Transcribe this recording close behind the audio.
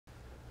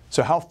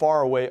So how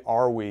far away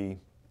are we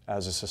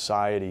as a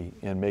society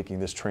in making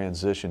this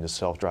transition to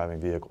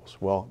self-driving vehicles?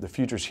 Well, the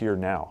future's here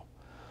now.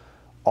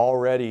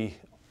 Already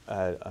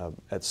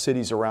at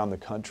cities around the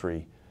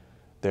country,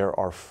 there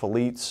are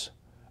fleets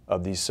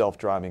of these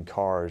self-driving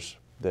cars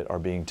that are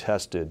being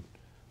tested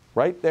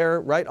right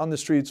there, right on the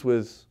streets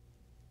with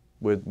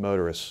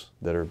motorists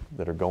that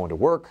are going to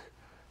work,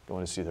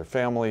 going to see their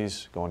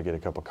families, going to get a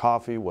cup of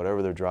coffee,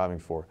 whatever they're driving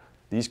for.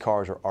 These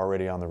cars are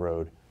already on the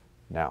road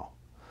now.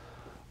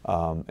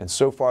 And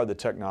so far the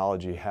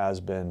technology has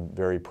been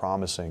very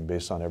promising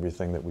based on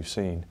everything that we've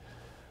seen.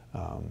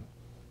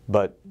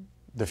 But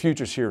the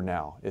future's here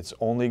now. It's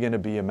only going to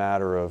be a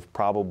matter of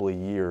probably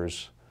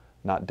years,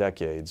 not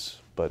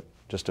decades, but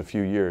just a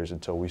few years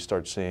until we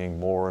start seeing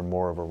more and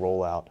more of a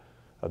rollout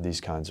of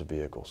these kinds of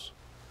vehicles.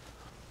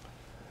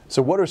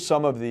 So what are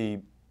some of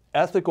the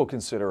ethical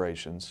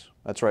considerations,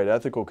 that's right,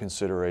 ethical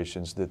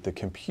considerations that the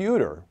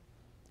computer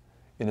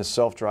in a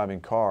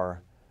self-driving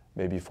car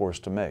may be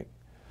forced to make?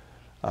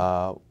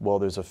 Well,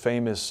 there's a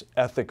famous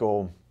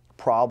ethical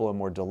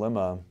problem or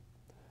dilemma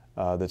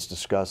that's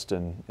discussed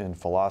in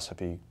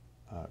philosophy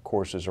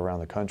courses around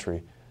the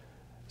country.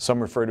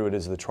 Some refer to it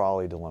as the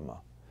Trolley Dilemma.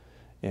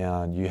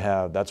 And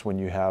that's when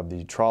you have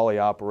the trolley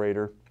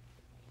operator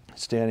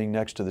standing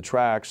next to the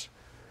tracks.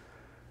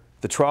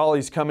 The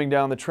trolley's coming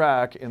down the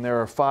track and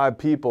there are 5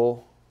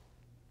 people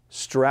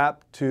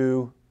strapped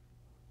to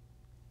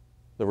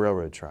the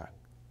railroad track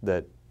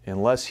that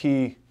unless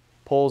he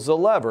pulls the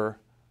lever,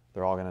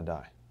 they're all going to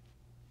die.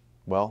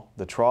 Well,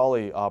 the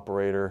trolley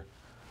operator,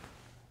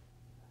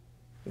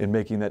 in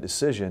making that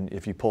decision,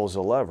 if he pulls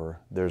the lever,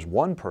 there's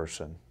one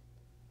person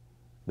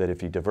that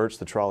if he diverts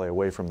the trolley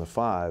away from the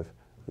 5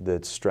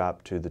 that's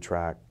strapped to the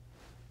track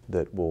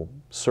that will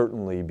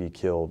certainly be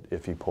killed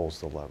if he pulls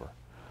the lever.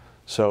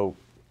 So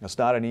it's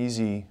not an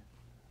easy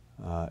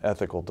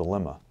ethical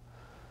dilemma.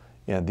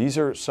 And these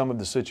are some of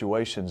the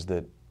situations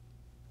that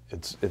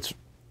it's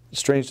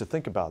strange to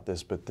think about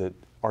this, but that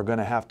are going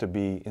to have to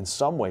be in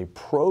some way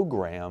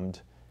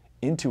programmed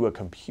into a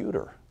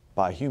computer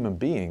by human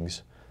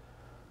beings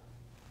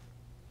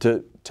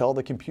to tell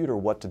the computer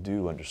what to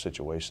do under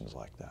situations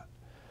like that.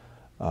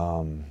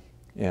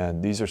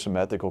 And these are some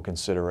ethical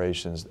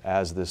considerations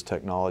as this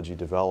technology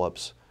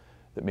develops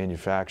that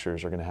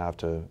manufacturers are going to have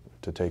to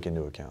take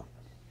into account.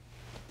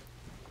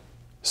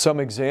 Some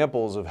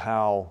examples of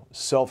how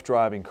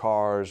self-driving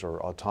cars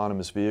or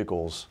autonomous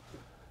vehicles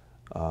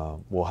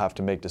will have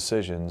to make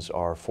decisions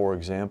are, for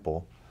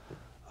example,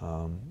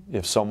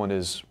 if someone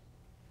is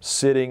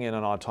sitting in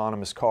an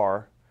autonomous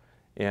car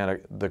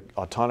and the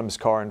autonomous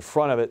car in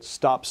front of it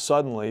stops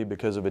suddenly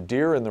because of a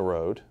deer in the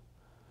road,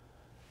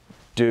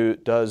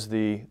 does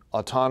the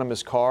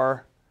autonomous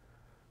car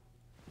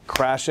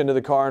crash into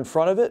the car in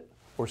front of it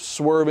or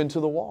swerve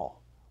into the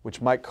wall, which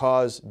might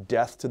cause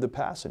death to the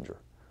passenger?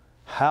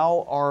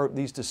 How are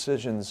these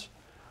decisions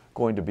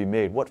going to be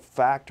made? What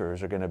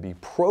factors are going to be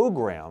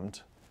programmed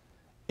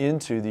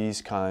into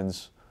these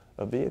kinds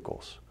of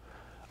vehicles?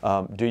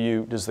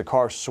 Does the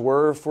car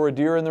swerve for a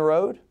deer in the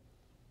road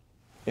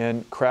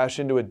and crash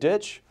into a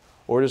ditch?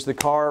 Or does the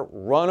car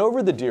run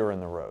over the deer in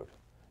the road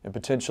and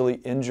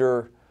potentially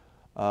injure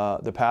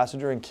the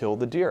passenger and kill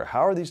the deer?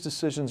 How are these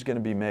decisions going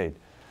to be made?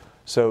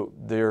 So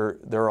there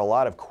are a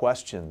lot of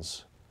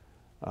questions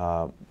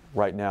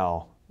right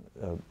now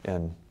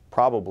and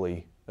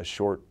probably a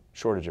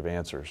shortage of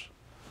answers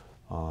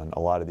on a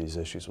lot of these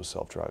issues with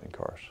self-driving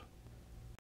cars.